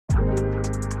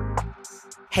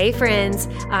Hey friends,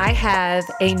 I have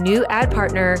a new ad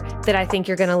partner that I think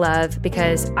you're going to love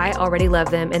because I already love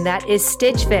them, and that is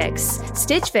Stitch Fix.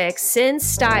 Stitch Fix sends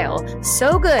style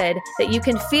so good that you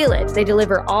can feel it. They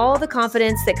deliver all the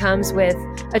confidence that comes with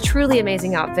a truly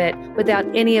amazing outfit without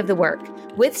any of the work.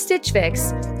 With Stitch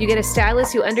Fix, you get a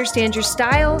stylist who understands your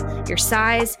style, your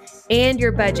size, and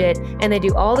your budget, and they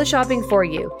do all the shopping for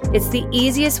you. It's the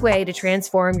easiest way to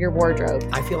transform your wardrobe.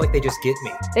 I feel like they just get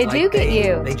me. They do get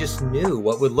you. They just knew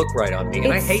what would look right on me.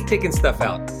 And I hate picking stuff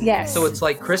out. Yes. So it's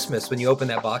like Christmas when you open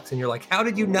that box and you're like, how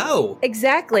did you know?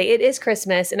 Exactly. It is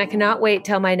Christmas, and I cannot wait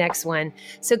till my next one.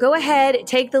 So go ahead,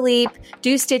 take the leap,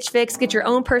 do Stitch Fix, get your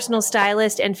own personal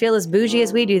stylist, and feel as bougie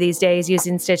as we do these days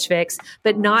using Stitch Fix,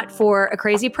 but not for a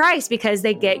crazy price because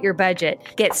they get your budget.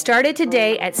 Get started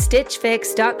today at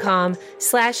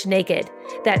stitchfix.com/naked.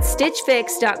 That's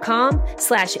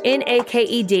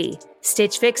stitchfix.com/NAKED.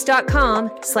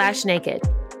 stitchfix.com/naked.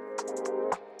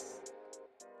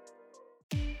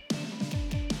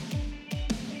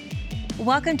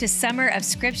 Welcome to Summer of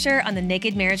Scripture on the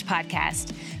Naked Marriage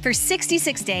Podcast. For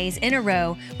 66 days in a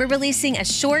row, we're releasing a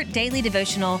short daily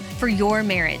devotional for your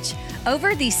marriage.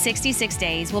 Over these 66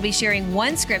 days, we'll be sharing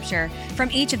one scripture from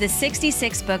each of the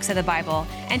 66 books of the Bible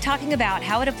and talking about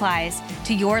how it applies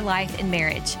to your life and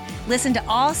marriage. Listen to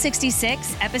all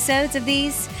 66 episodes of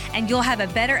these, and you'll have a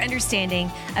better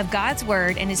understanding of God's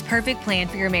Word and His perfect plan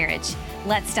for your marriage.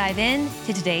 Let's dive in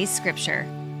to today's scripture.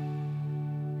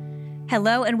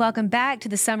 Hello and welcome back to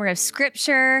the Summer of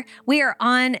Scripture. We are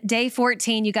on day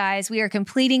 14, you guys. We are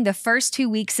completing the first 2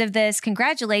 weeks of this.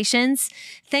 Congratulations.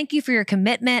 Thank you for your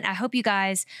commitment. I hope you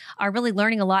guys are really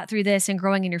learning a lot through this and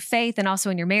growing in your faith and also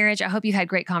in your marriage. I hope you've had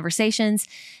great conversations.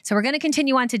 So we're going to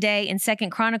continue on today in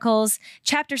 2 Chronicles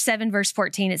chapter 7, verse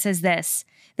 14. It says this,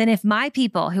 "Then if my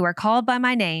people who are called by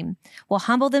my name will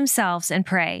humble themselves and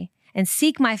pray and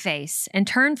seek my face and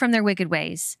turn from their wicked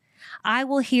ways, I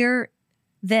will hear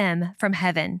them from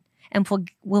heaven and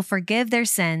will forgive their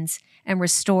sins and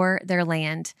restore their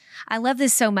land." I love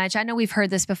this so much. I know we've heard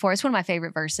this before. It's one of my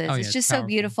favorite verses. Oh, yeah, it's just powerful, so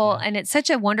beautiful. yeah. And it's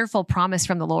such a wonderful promise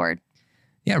from the Lord.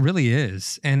 Yeah, it really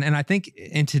is. And I think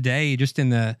in today, just in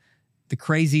the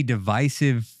crazy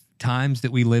divisive times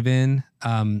that we live in,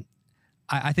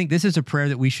 I think this is a prayer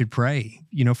that we should pray,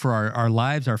 for our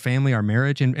lives, our family, our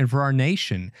marriage, and for our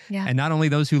nation. Yeah. And not only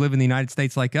those who live in the United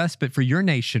States like us, but for your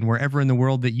nation, wherever in the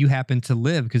world that you happen to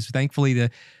live, because thankfully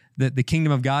the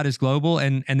kingdom of God is global,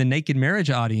 and the Naked Marriage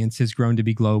audience has grown to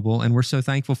be global. And we're so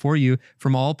thankful for you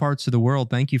from all parts of the world.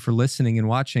 Thank you for listening and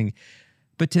watching.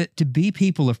 But to be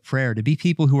people of prayer, to be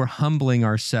people who are humbling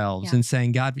ourselves and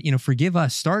saying, God, forgive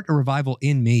us, start a revival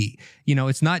in me.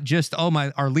 It's not just,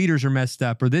 our leaders are messed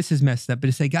up or this is messed up, but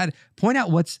to say, God, point out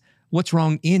what's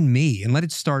wrong in me and let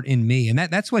it start in me. And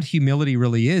that's what humility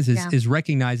really is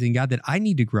recognizing, God, that I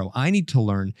need to grow. I need to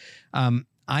learn.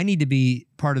 I need to be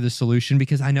part of the solution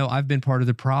because I know I've been part of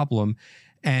the problem,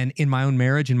 and in my own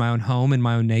marriage, in my own home, in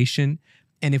my own nation.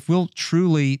 And if we'll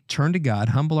truly turn to God,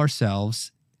 humble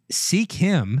ourselves, seek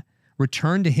Him,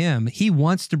 return to Him, He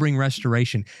wants to bring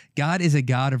restoration. God is a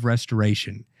God of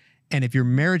restoration. And if your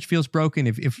marriage feels broken,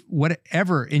 if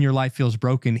whatever in your life feels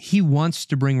broken, He wants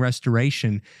to bring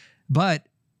restoration, but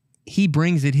He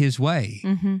brings it His way.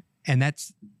 Mm-hmm. And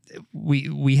that's,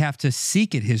 we have to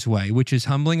seek it His way, which is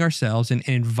humbling ourselves and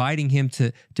inviting Him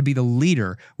to be the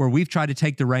leader, where we've tried to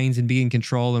take the reins and be in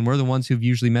control, and we're the ones who've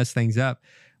usually messed things up.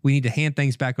 We need to hand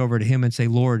things back over to Him and say,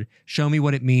 Lord, show me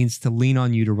what it means to lean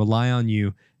on You, to rely on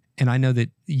You. And I know that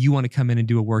You want to come in and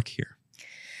do a work here.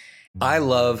 I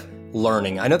love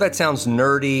learning. I know that sounds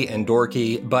nerdy and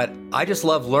dorky, but I just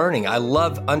love learning. I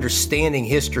love understanding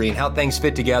history and how things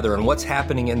fit together and what's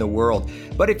happening in the world.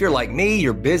 But if you're like me,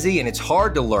 you're busy and it's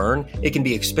hard to learn. It can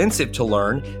be expensive to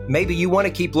learn. Maybe you want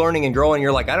to keep learning and growing.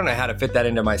 You're like, I don't know how to fit that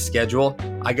into my schedule.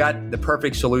 I got the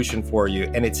perfect solution for you,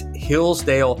 and it's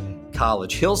Hillsdale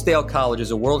College. Hillsdale College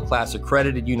is a world-class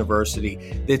accredited university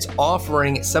that's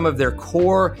offering some of their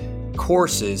core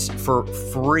courses for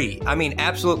free. I mean,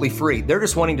 absolutely free. They're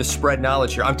just wanting to spread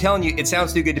knowledge here. I'm telling you, it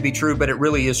sounds too good to be true, but it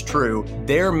really is true.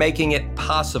 They're making it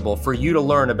possible for you to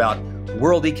learn about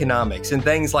world economics and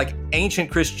things like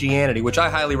ancient Christianity, which I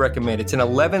highly recommend. It's an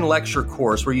 11-lecture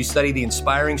course where you study the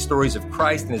inspiring stories of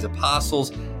Christ and His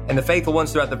apostles and the faithful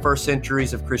ones throughout the first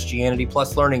centuries of Christianity,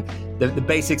 plus learning the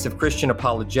basics of Christian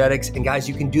apologetics. And guys,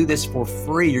 you can do this for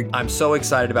free. I'm so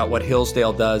excited about what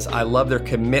Hillsdale does. I love their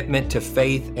commitment to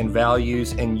faith and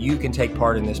values, and you can take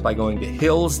part in this by going to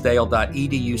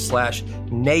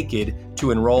hillsdale.edu/naked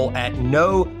to enroll at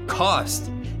no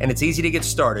cost. And it's easy to get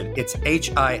started. It's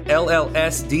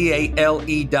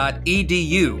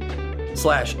HILLSDALE.edu.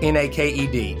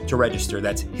 hillsdale.edu/NAKED to register.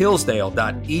 That's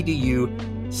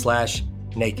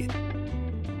hillsdale.edu/naked.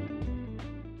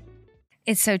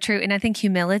 It's so true. And I think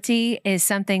humility is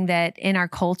something that in our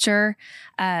culture,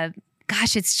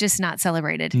 it's just not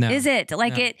celebrated. No. Is it?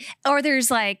 Like No. it, or there's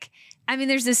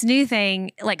there's this new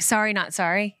thing, like sorry, not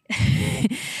sorry.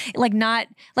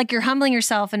 Like you're humbling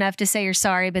yourself enough to say you're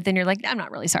sorry, but then you're like, I'm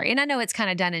not really sorry. And I know it's kind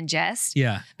of done in jest.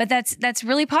 Yeah. But that's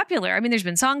really popular. I mean, there's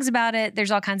been songs about it.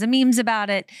 There's all kinds of memes about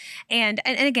it. And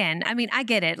again, I mean, I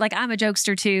get it. Like I'm a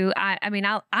jokester too.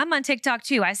 I'm on TikTok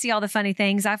too. I see all the funny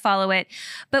things. I follow it.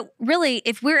 But really,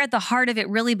 if we're at the heart of it,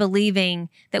 really believing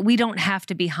that we don't have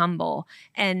to be humble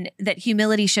and that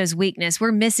humility shows weakness,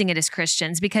 we're missing it as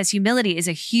Christians, because humility is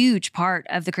a huge part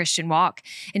of the Christian walk.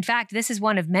 In fact, this is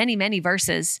one of many, many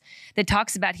verses that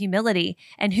talks about humility.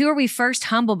 And who are we first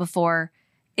humble before?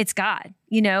 It's God.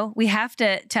 You know, we have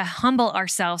to humble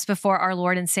ourselves before our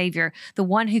Lord and Savior, the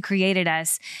one who created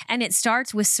us. And it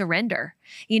starts with surrender.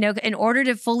 You know, in order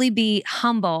to fully be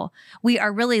humble, we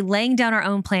are really laying down our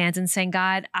own plans and saying,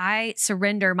 God, I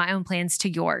surrender my own plans to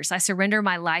yours. I surrender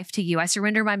my life to you. I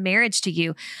surrender my marriage to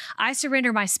you. I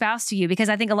surrender my spouse to you, because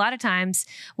I think a lot of times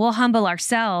we'll humble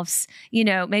ourselves, you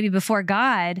know, maybe before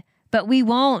God, but we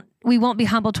won't be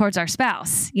humble towards our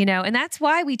spouse, you know? And that's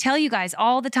why we tell you guys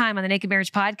all the time on the Naked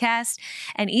Marriage podcast,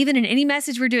 and even in any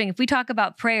message we're doing, if we talk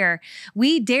about prayer,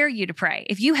 we dare you to pray.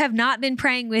 If you have not been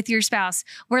praying with your spouse,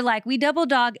 we're like, we double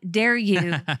dog dare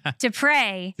you to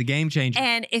pray. The game changer.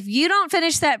 And if you don't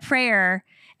finish that prayer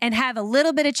and have a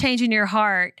little bit of change in your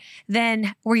heart,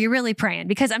 then were you really praying?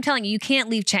 Because I'm telling you, you can't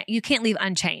leave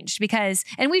unchanged, because,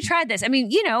 and we tried this. I mean,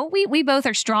 you know, we both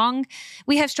are strong.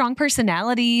 We have strong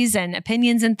personalities and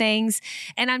opinions and things.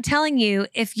 And I'm telling you,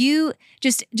 if you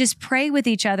just pray with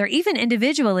each other, even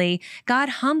individually, God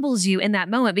humbles you in that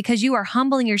moment, because you are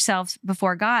humbling yourself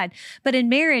before God. But in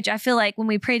marriage, I feel like when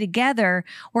we pray together,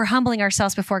 we're humbling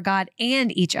ourselves before God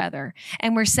and each other.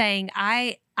 And we're saying,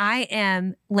 I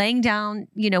am laying down,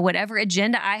 you know, whatever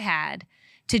agenda I had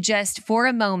to just for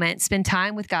a moment spend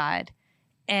time with God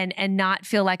and not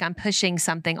feel like I'm pushing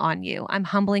something on you. I'm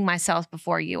humbling myself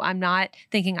before you. I'm not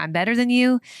thinking I'm better than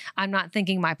you. I'm not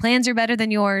thinking my plans are better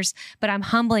than yours, but I'm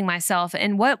humbling myself.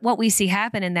 And what we see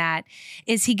happen in that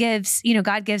is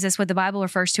God gives us what the Bible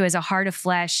refers to as a heart of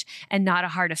flesh and not a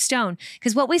heart of stone.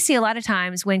 Because what we see a lot of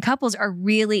times when couples are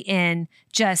really in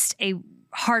just a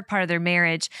hard part of their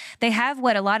marriage, they have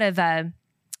what a lot of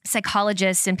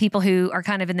psychologists and people who are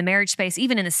kind of in the marriage space,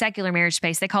 even in the secular marriage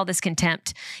space, they call this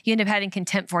contempt. You end up having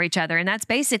contempt for each other. And that's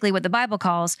basically what the Bible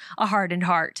calls a hardened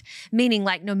heart, meaning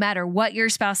like no matter what your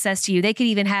spouse says to you, they could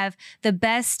even have the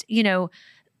best, you know,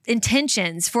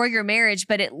 intentions for your marriage,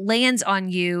 but it lands on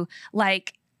you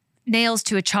like nails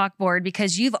to a chalkboard,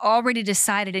 because you've already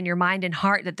decided in your mind and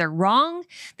heart that they're wrong,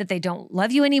 that they don't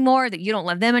love you anymore, that you don't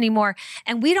love them anymore.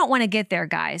 And we don't want to get there,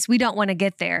 guys. We don't want to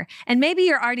get there. And maybe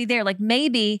you're already there. Like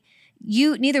maybe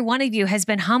neither one of you has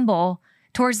been humble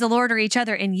towards the Lord or each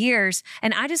other in years.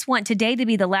 And I just want today to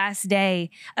be the last day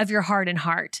of your heart and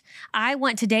heart. I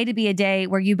want today to be a day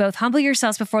where you both humble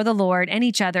yourselves before the Lord and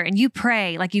each other, and you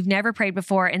pray like you've never prayed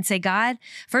before and say, God,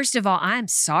 first of all, I'm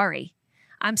sorry.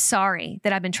 I'm sorry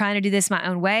that I've been trying to do this my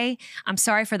own way. I'm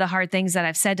sorry for the hard things that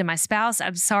I've said to my spouse.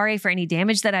 I'm sorry for any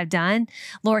damage that I've done.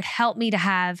 Lord, help me to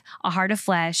have a heart of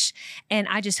flesh. And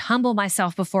I just humble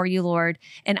myself before you, Lord.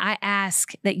 And I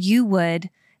ask that you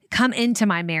would come into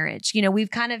my marriage. You know,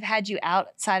 we've kind of had you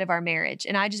outside of our marriage.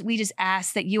 And we just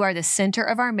ask that you are the center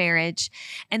of our marriage,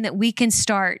 and that we can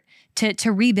start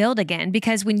to rebuild again.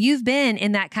 Because when you've been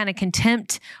in that kind of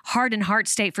contempt, hardened heart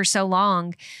state for so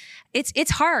long,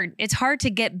 it's hard. It's hard to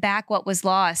get back what was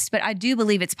lost, but I do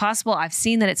believe it's possible. I've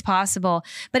seen that it's possible,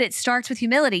 but it starts with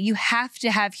humility. You have to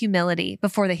have humility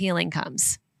before the healing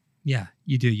comes. Yeah,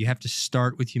 you do. You have to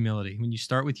start with humility. When you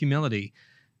start with humility,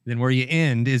 then where you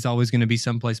end is always going to be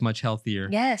someplace much healthier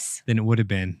Yes. than it would have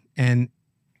been. And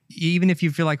even if you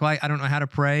feel like, well, I don't know how to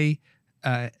pray,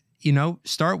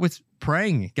 start with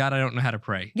praying. God, I don't know how to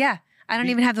pray. Yeah. I don't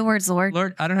even have the words, Lord.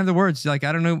 Lord, I don't have the words. Like,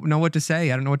 I don't know what to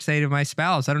say. I don't know what to say to my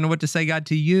spouse. I don't know what to say, God,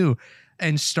 to you.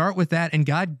 And start with that. And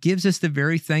God gives us the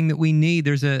very thing that we need.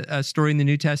 There's a story in the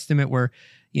New Testament where,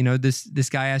 you know, this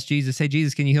guy asked Jesus, hey,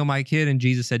 Jesus, can you heal my kid? And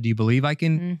Jesus said, do you believe I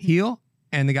can heal?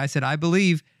 And the guy said, I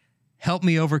believe. Help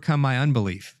me overcome my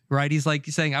unbelief. Right? He's like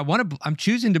saying, I'm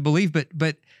choosing to believe, but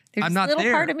There's I'm not a little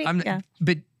there. part of me.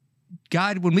 But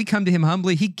God, when we come to him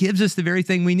humbly, he gives us the very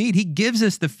thing we need. He gives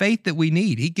us the faith that we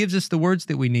need. He gives us the words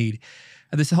that we need.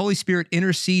 This Holy Spirit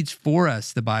intercedes for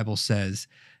us, the Bible says.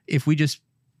 If we just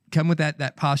come with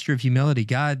that posture of humility,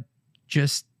 God,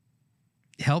 just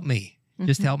help me.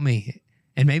 Just help me.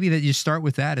 And maybe that you start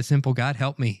with that, a simple God,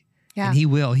 help me. Yeah. And he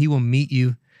will meet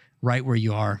you right where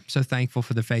you are. So thankful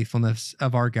for the faithfulness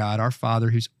of our God, our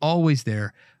Father, who's always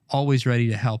there, always ready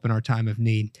to help in our time of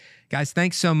need. Guys,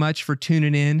 thanks so much for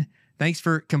tuning in. Thanks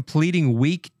for completing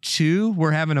week 2.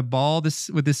 We're having a ball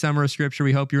with this summer of Scripture.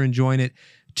 We hope you're enjoying it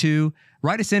too.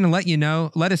 Write us in and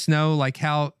let us know like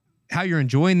how you're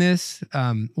enjoying this,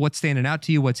 what's standing out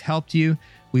to you, what's helped you.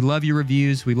 We love your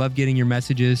reviews. We love getting your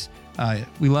messages.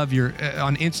 We love your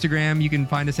on Instagram. You can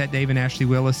find us at Dave and Ashley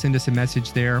Willis. Send us a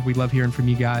message there. We love hearing from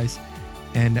you guys.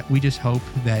 And we just hope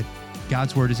that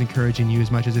God's word is encouraging you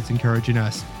as much as it's encouraging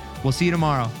us. We'll see you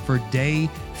tomorrow for day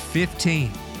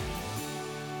 15.